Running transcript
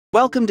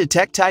Welcome to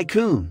Tech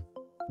Tycoon.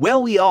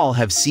 Well, we all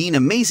have seen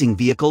amazing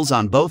vehicles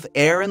on both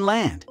air and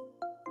land.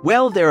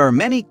 Well, there are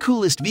many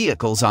coolest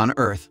vehicles on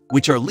Earth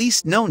which are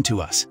least known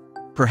to us.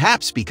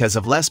 Perhaps because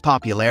of less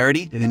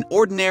popularity than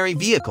ordinary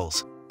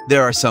vehicles.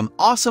 There are some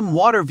awesome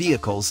water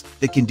vehicles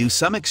that can do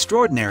some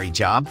extraordinary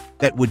job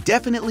that would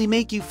definitely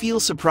make you feel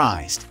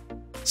surprised.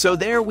 So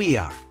there we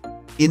are.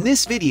 In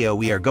this video,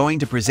 we are going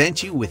to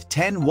present you with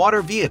 10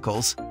 water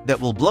vehicles that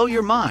will blow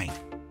your mind.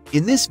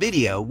 In this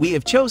video, we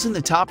have chosen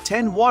the top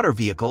 10 water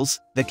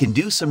vehicles that can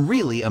do some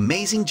really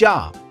amazing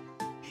job.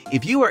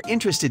 If you are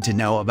interested to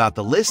know about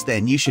the list,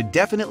 then you should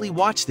definitely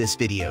watch this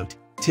video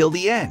till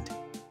the end.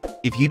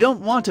 If you don't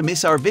want to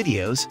miss our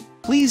videos,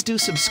 please do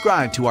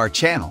subscribe to our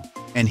channel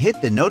and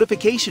hit the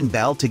notification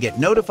bell to get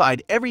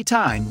notified every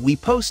time we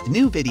post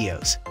new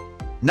videos.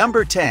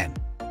 Number 10.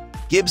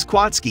 Gibbs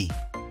Quadski.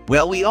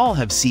 Well, we all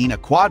have seen a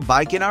quad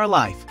bike in our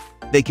life.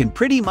 They can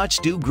pretty much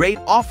do great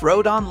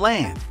off-road on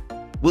land.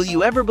 Will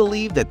you ever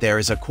believe that there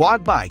is a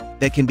quad bike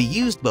that can be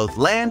used both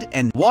land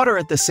and water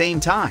at the same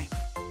time?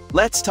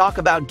 Let's talk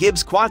about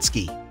Gibbs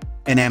Quadski,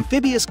 an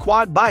amphibious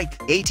quad bike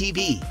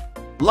ATV.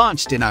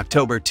 Launched in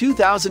October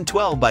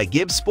 2012 by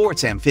Gibbs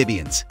Sports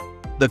Amphibians.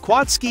 The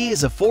Quadski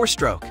is a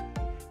 4-stroke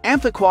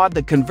amphiquad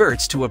that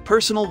converts to a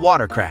personal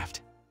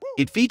watercraft.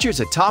 It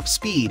features a top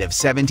speed of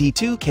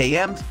 72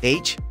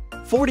 km/h,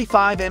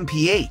 45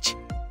 mph,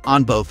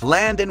 on both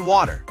land and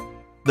water.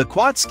 The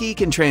Quadski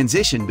can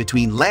transition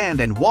between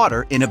land and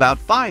water in about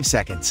 5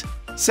 seconds.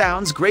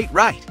 Sounds great,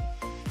 right?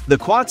 The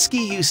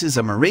Quadski uses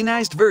a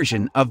marinized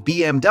version of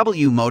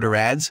BMW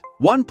Motorrad's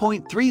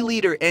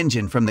 1.3-liter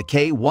engine from the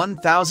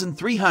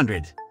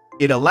K1300.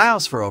 It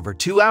allows for over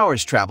 2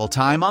 hours travel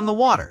time on the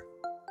water.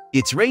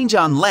 Its range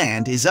on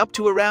land is up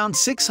to around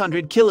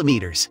 600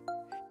 kilometers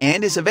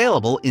and is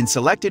available in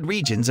selected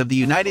regions of the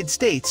United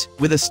States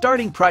with a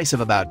starting price of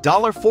about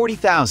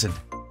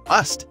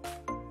 $40,000.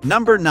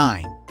 Number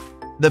 9.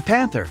 The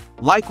Panther,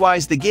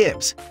 likewise the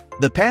Gibbs.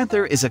 The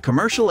Panther is a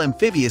commercial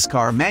amphibious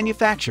car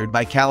manufactured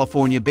by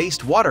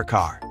California-based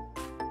Watercar.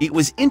 It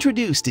was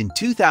introduced in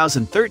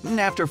 2013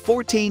 after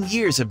 14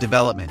 years of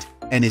development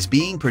and is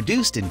being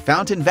produced in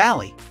Fountain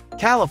Valley,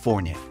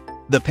 California.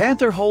 The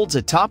Panther holds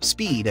a top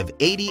speed of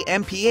 80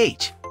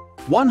 mph,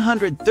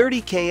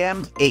 130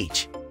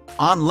 km/h,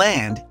 on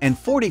land and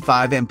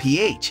 45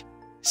 mph,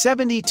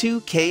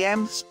 72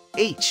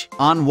 km/h,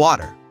 on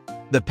water.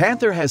 The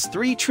Panther has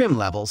 3 trim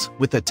levels,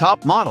 with the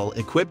top model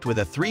equipped with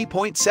a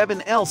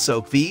 3.7L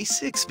Soak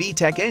V6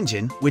 VTEC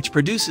engine which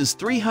produces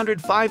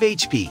 305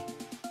 HP.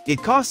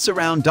 It costs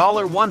around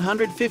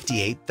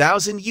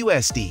 $158,000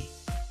 USD.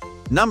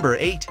 Number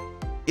 8.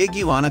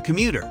 Iguana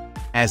Commuter.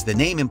 As the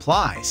name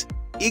implies,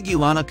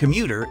 Iguana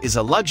Commuter is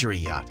a luxury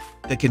yacht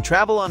that can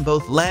travel on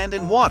both land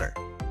and water.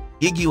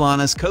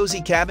 Iguana's cozy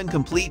cabin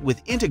complete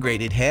with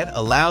integrated head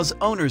allows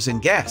owners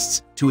and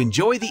guests to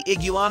enjoy the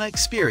Iguana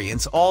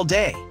experience all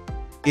day.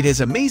 It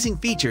has amazing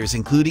features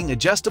including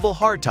adjustable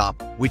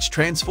hardtop, which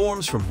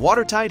transforms from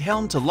watertight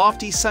helm to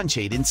lofty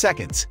sunshade in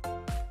seconds.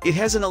 It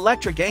has an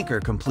electric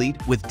anchor complete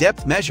with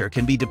depth measure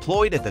can be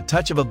deployed at the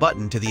touch of a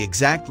button to the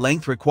exact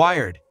length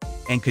required,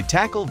 and could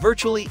tackle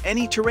virtually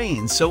any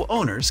terrain so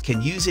owners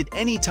can use it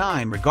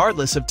anytime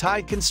regardless of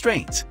tide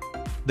constraints.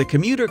 The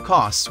Commuter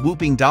costs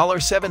whopping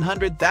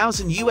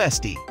 $700,000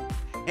 USD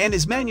and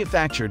is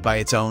manufactured by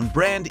its own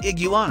brand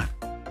Iguana.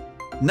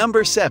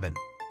 Number 7.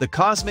 The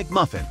Cosmic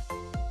Muffin.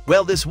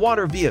 Well, this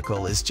water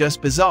vehicle is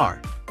just bizarre.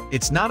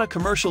 It's not a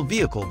commercial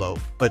vehicle boat,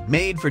 but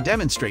made for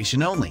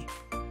demonstration only.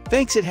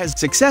 Thanks, it has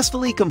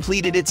successfully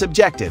completed its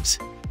objectives.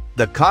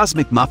 The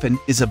Cosmic Muffin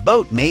is a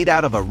boat made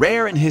out of a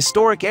rare and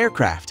historic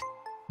aircraft,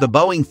 the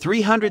Boeing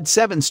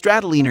 307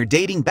 Stratoliner,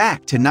 dating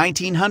back to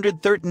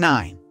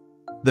 1939.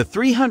 The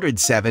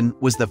 307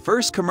 was the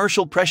first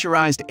commercial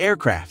pressurized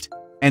aircraft,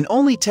 and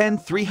only 10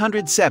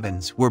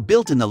 307s were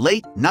built in the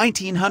late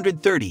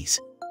 1930s.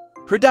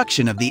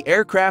 Production of the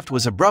aircraft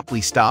was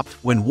abruptly stopped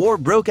when war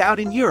broke out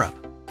in Europe.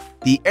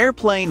 The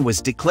airplane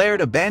was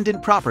declared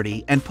abandoned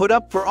property and put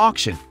up for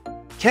auction.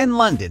 Ken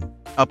London,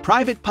 a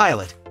private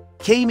pilot,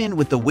 came in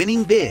with the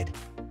winning bid,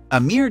 a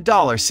mere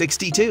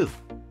 $62.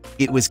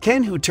 It was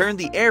Ken who turned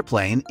the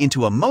airplane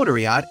into a motor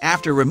yacht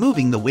after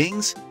removing the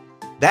wings.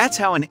 That's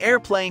how an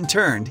airplane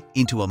turned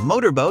into a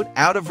motorboat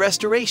out of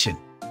restoration.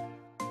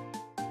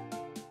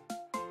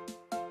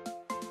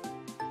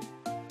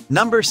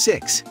 Number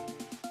 6.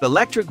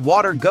 Electric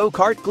Water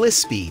Go-Kart Gliss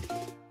Speed.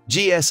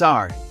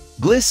 GSR.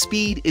 Gliss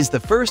Speed is the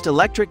first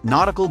electric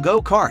nautical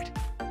go-kart.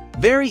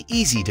 Very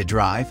easy to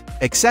drive,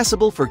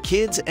 accessible for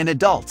kids and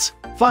adults,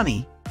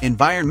 funny,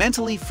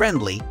 environmentally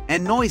friendly,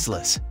 and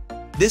noiseless.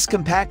 This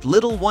compact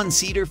little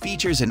one-seater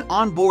features an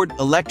onboard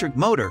electric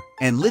motor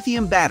and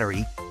lithium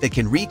battery that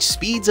can reach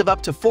speeds of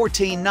up to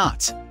 14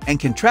 knots and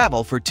can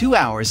travel for 2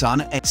 hours on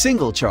a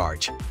single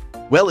charge.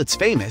 Well, it's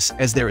famous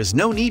as there is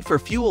no need for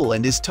fuel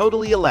and is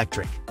totally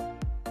electric.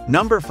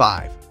 Number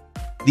 5.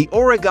 The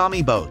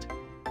Origami Boat.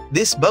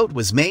 This boat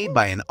was made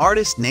by an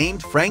artist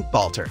named Frank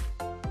Balter.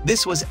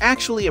 This was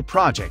actually a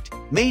project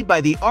made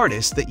by the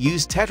artist that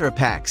used Tetra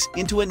Paks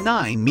into a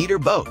 9-meter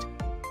boat.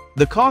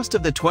 The cost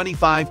of the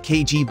 25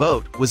 kg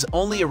boat was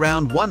only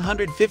around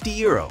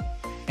 €150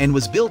 and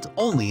was built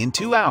only in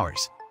 2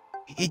 hours.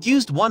 It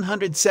used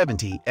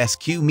 170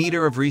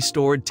 sq-meter of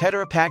restored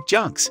Tetra Pak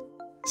junks.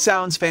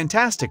 Sounds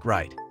fantastic,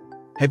 right?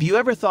 Have you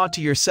ever thought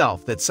to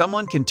yourself that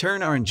someone can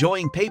turn our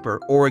enjoying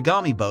paper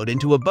origami boat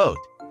into a boat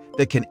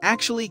that can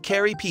actually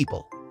carry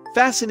people?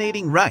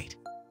 Fascinating, right?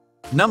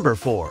 Number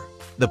 4.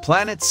 The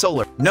Planet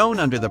Solar, known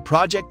under the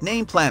project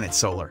name Planet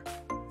Solar,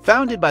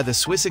 founded by the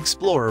Swiss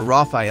explorer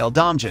Raphael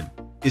Domjan,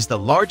 is the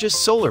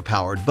largest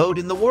solar-powered boat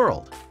in the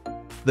world.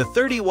 The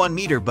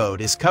 31-meter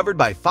boat is covered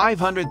by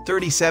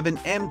 537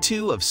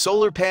 m2 of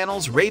solar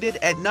panels rated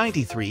at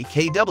 93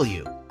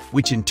 kW,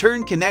 which in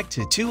turn connect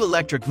to 2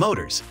 electric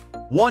motors,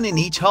 one in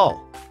each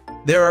hull.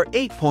 There are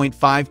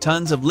 8.5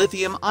 tons of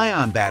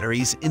lithium-ion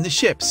batteries in the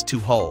ship's 2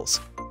 hulls.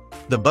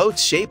 The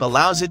boat's shape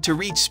allows it to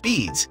reach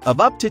speeds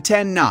of up to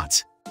 10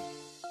 knots.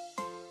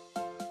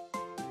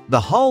 The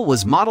hull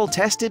was model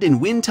tested in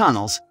wind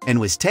tunnels and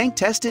was tank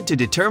tested to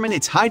determine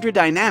its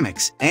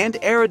hydrodynamics and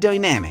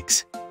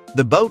aerodynamics.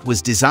 The boat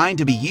was designed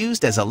to be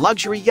used as a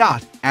luxury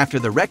yacht after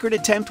the record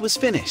attempt was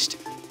finished.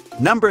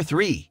 Number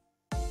 3.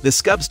 The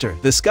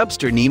Scubster. The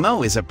Scubster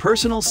Nemo is a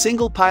personal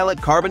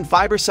single-pilot carbon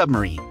fiber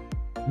submarine.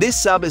 This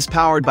sub is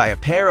powered by a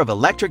pair of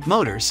electric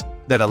motors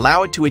that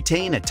allow it to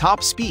attain a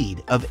top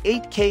speed of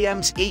 8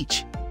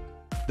 km/h.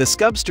 The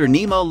Scubster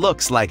Nemo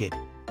looks like it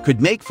could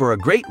make for a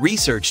great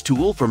research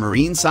tool for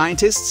marine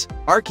scientists,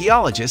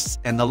 archaeologists,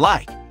 and the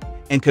like,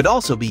 and could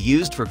also be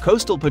used for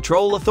coastal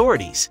patrol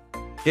authorities.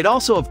 It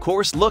also, of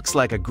course, looks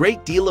like a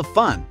great deal of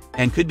fun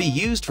and could be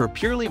used for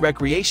purely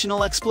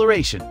recreational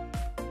exploration.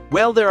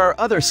 Well, there are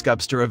other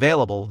Scubster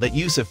available that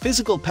use a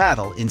physical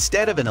paddle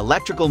instead of an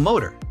electrical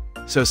motor,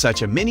 so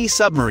such a mini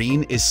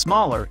submarine is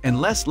smaller and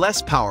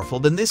less powerful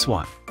than this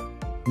one.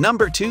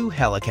 Number 2.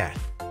 Helicat.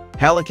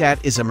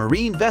 Helicat is a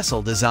marine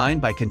vessel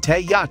designed by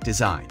Conte Yacht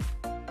Design.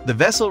 The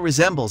vessel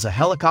resembles a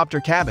helicopter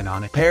cabin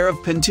on a pair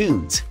of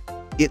pontoons.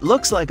 It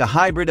looks like a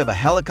hybrid of a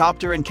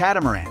helicopter and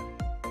catamaran.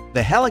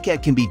 The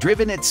Helicat can be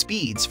driven at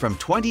speeds from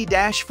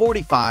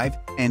 20-45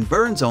 and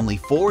burns only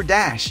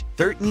 4-13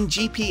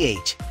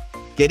 GPH,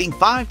 getting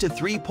 5 to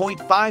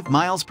 3.5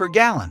 miles per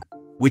gallon,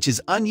 which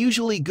is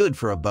unusually good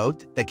for a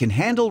boat that can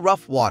handle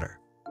rough water.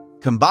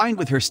 Combined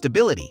with her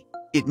stability,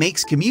 it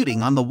makes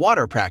commuting on the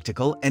water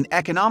practical and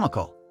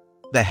economical.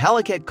 The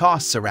Helicat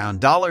costs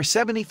around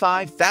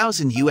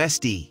 $75,000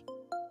 USD.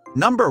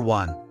 Number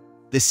 1.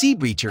 The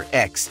Seabreacher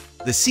X.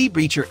 The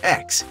Seabreacher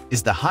X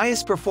is the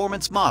highest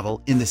performance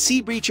model in the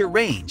Seabreacher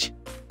range,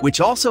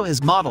 which also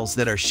has models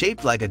that are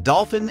shaped like a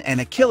dolphin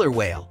and a killer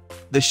whale.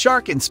 The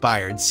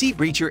shark-inspired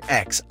Seabreacher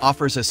X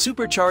offers a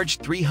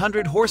supercharged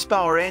 300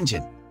 horsepower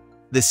engine.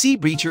 The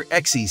Seabreacher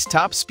X's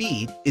top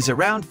speed is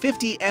around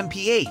 50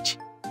 mph.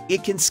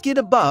 It can skid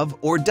above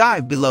or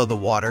dive below the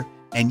water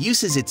and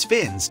uses its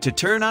fins to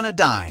turn on a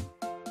dime.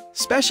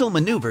 Special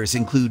maneuvers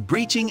include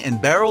breaching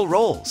and barrel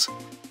rolls.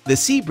 The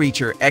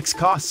Seabreacher X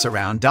costs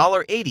around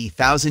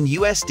 $80,000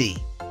 USD.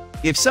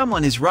 If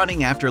someone is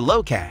running after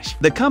low cash,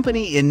 the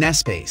company in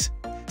Nespace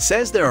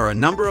says there are a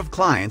number of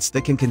clients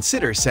that can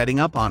consider setting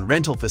up on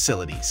rental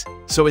facilities,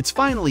 so it's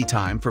finally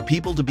time for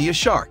people to be a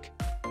shark.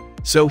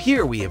 So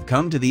here we have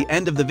come to the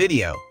end of the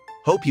video.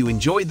 Hope you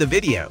enjoyed the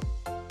video.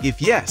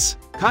 If yes,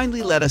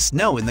 kindly let us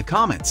know in the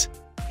comments.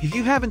 If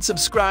you haven't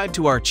subscribed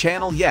to our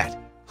channel yet,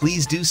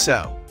 please do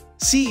so.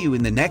 See you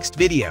in the next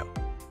video.